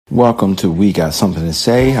Welcome to We Got Something to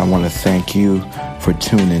Say. I want to thank you for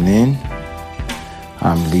tuning in.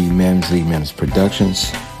 I'm Lee Mims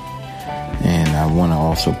Productions. And I want to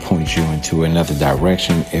also point you into another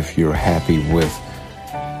direction if you're happy with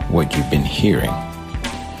what you've been hearing.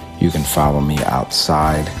 You can follow me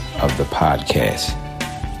outside of the podcast.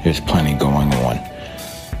 There's plenty going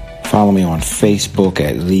on. Follow me on Facebook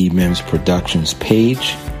at Lee Mims Productions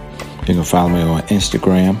page. You can follow me on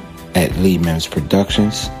Instagram at Lee Mims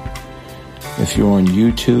Productions. If you're on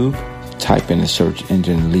YouTube, type in the search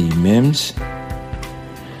engine Lee Mims.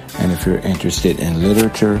 And if you're interested in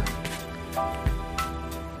literature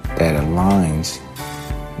that aligns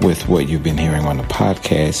with what you've been hearing on the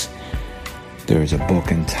podcast, there is a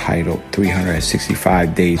book entitled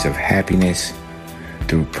 365 Days of Happiness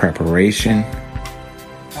Through Preparation,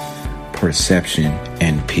 Perception,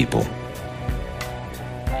 and People.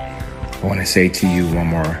 I want to say to you one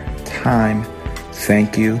more time,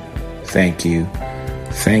 thank you. Thank you.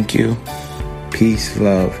 Thank you. Peace,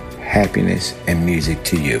 love, happiness, and music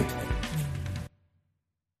to you.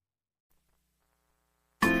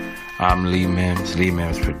 I'm Lee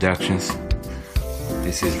Mims Productions.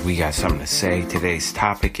 This is We Got Something to Say. Today's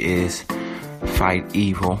topic is fight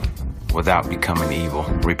evil without becoming evil.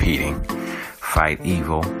 Repeating, fight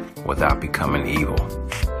evil without becoming evil.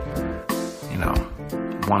 You know,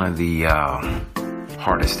 one of the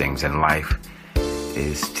hardest things in life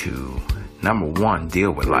is to, number one,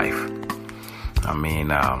 deal with life. I mean,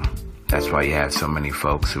 that's why you have so many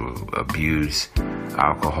folks who abuse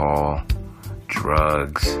alcohol,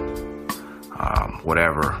 drugs,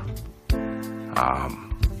 whatever,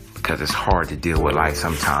 because it's hard to deal with life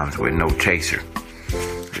sometimes with no chaser,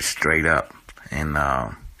 just straight up, and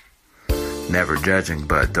never judging,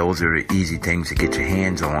 but those are the easy things to get your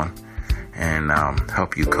hands on and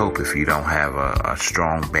help you cope if you don't have a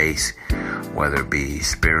strong base, whether it be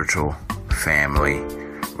spiritual, family,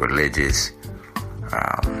 religious,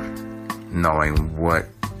 knowing what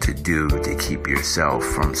to do to keep yourself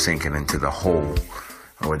from sinking into the hole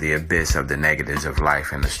or the abyss of the negatives of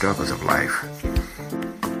life and the struggles of life.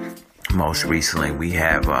 Most recently, we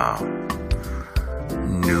have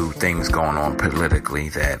new things going on politically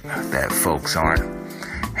that folks aren't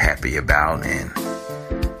happy about, and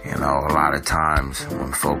you know, a lot of times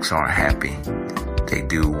when folks aren't happy, they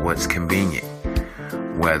do what's convenient,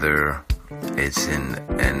 whether it's in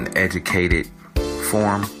an educated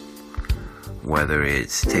form, whether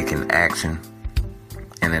it's taking action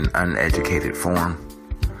in an uneducated form,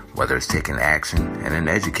 whether it's taking action in an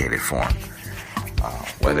educated form,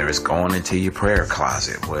 whether it's going into your prayer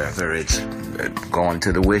closet, whether it's going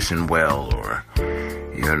to the wishing well, or,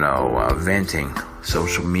 you know, venting,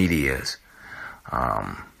 social medias.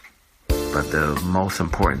 But the most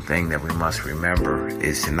important thing that we must remember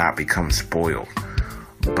is to not become spoiled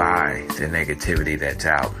by the negativity that's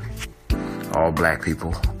out. All black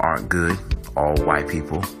people aren't good. All white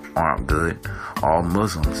people aren't good. All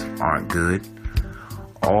Muslims aren't good.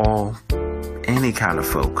 All any kind of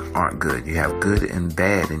folk aren't good. You have good and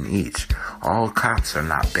bad in each. All cops are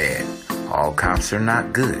not bad. All cops are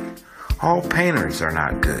not good. All painters are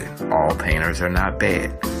not good. All painters are not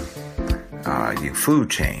bad. Your food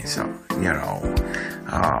chain, so, you know,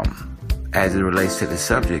 as it relates to the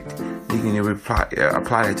subject, you can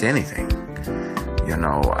apply it to anything. You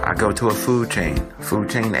know, I go to a food chain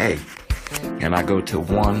A, and I go to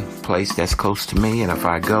one place that's close to me, and if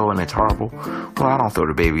I go and it's horrible, well, I don't throw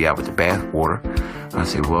the baby out with the bathwater. I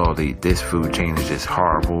say, well, this food chain is just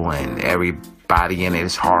horrible, and everybody in it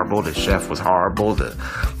is horrible. The chef was horrible,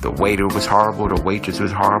 the waiter was horrible, the waitress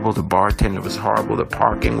was horrible, the bartender was horrible, the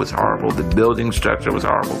parking was horrible, the building structure was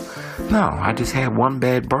horrible. No, I just had one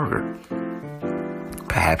bad burger.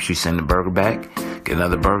 Perhaps you send the burger back, get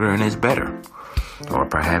another burger, and it's better. Or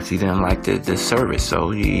perhaps you didn't like the service,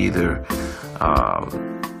 so you either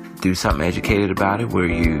do something educated about it, where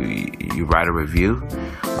you write a review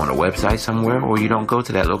on a website somewhere, or you don't go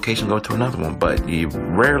to that location, go to another one. But you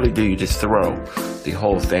rarely do you just throw the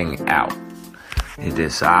whole thing out. You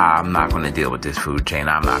just, I'm not going to deal with this food chain,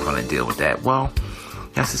 I'm not going to deal with that. Well,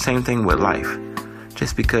 that's the same thing with life.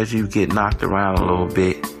 Just because you get knocked around a little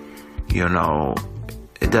bit, you know,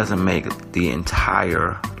 it doesn't make the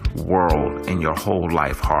entire world and your whole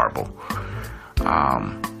life horrible.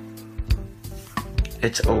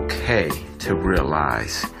 It's okay to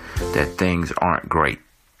realize that things aren't great.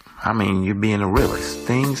 I mean, you're being a realist.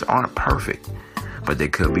 Things aren't perfect, but they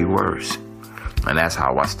could be worse. And that's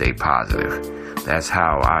how I stay positive. That's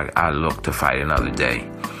how I look to fight another day.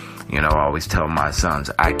 You know, I always tell my sons,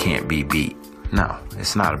 I can't be beat. No,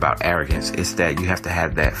 it's not about arrogance. It's that you have to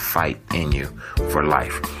have that fight in you for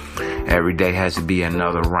life. Every day has to be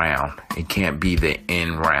another round. It can't be the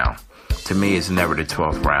end round. To me, it's never the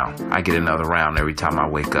 12th round. I get another round every time I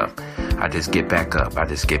wake up. I just get back up. I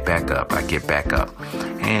get back up.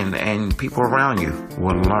 And people around you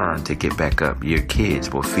will learn to get back up. Your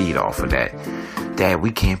kids will feed off of that. Dad,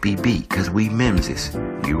 we can't be beat because we Mimses.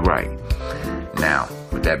 You right. Now,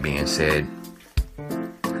 with that being said,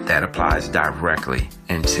 that applies directly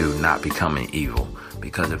into not becoming evil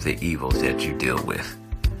because of the evils that you deal with.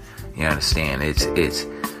 You understand? It's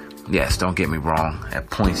yes, don't get me wrong. At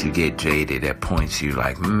points you get jaded. At points you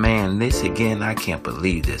like, man, this again, I can't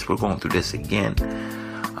believe this. We're going through this again.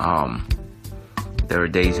 There are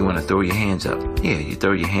days you want to throw your hands up. Yeah, you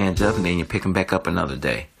throw your hands up and then you pick them back up another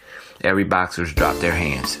day. Every boxer's drop their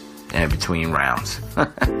hands in between rounds.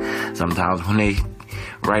 Sometimes when they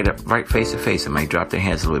right face to face, it may drop their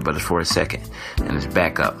hands a little bit, but it's for a second. And it's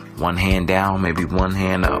back up. One hand down, maybe one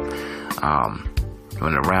hand up.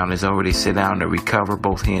 When the round is over, they sit down, they recover,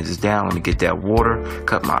 both hands is down. Let me get that water,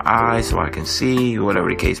 cut my eyes so I can see, whatever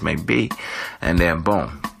the case may be. And then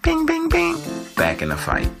boom, bing, bing, bing, back in the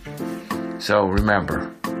fight. So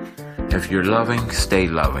remember, if you're loving, stay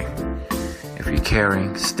loving. If you're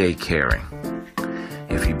caring, stay caring.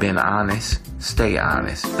 If you've been honest, stay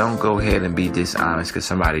honest. Don't go ahead and be dishonest because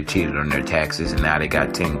somebody cheated on their taxes and now they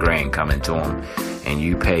got 10 grand coming to them and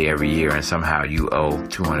you pay every year and somehow you owe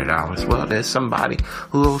 $200. Well, there's somebody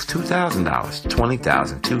who owes $2,000,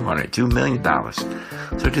 $20,000, $200,000, $2 million.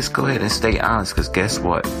 So just go ahead and stay honest because guess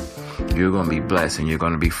what? You're going to be blessed and you're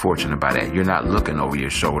going to be fortunate by that. You're not looking over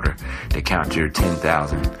your shoulder to count your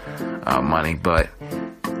 $10,000 money, but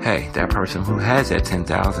hey, that person who has that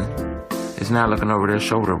 $10,000 is not looking over their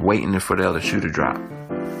shoulder waiting for the other shoe to drop.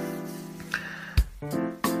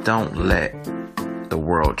 Don't let the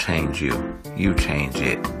world change you. You change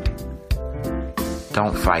it.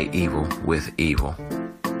 Don't fight evil with evil.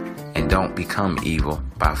 And don't become evil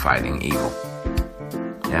by fighting evil.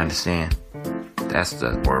 You understand? That's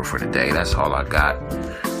the word for the day. That's all I got.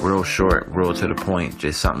 Real short, real to the point.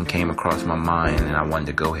 Just something came across my mind and I wanted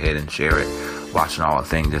to go ahead and share it. Watching all the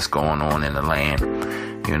things that's going on in the land.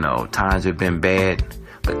 You know, times have been bad,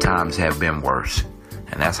 but times have been worse.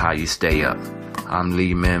 And that's how you stay up. I'm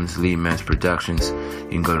Lee Mims, Lee Mims Productions. You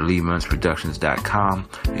can go to LeeMimsProductions.com.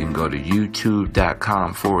 You can go to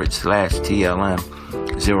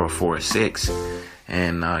YouTube.com/TLM046.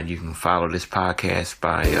 And you can follow this podcast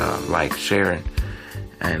by like, sharing,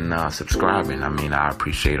 and subscribing. I mean, I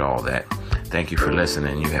appreciate all that. Thank you for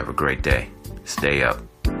listening. You have a great day. Stay up.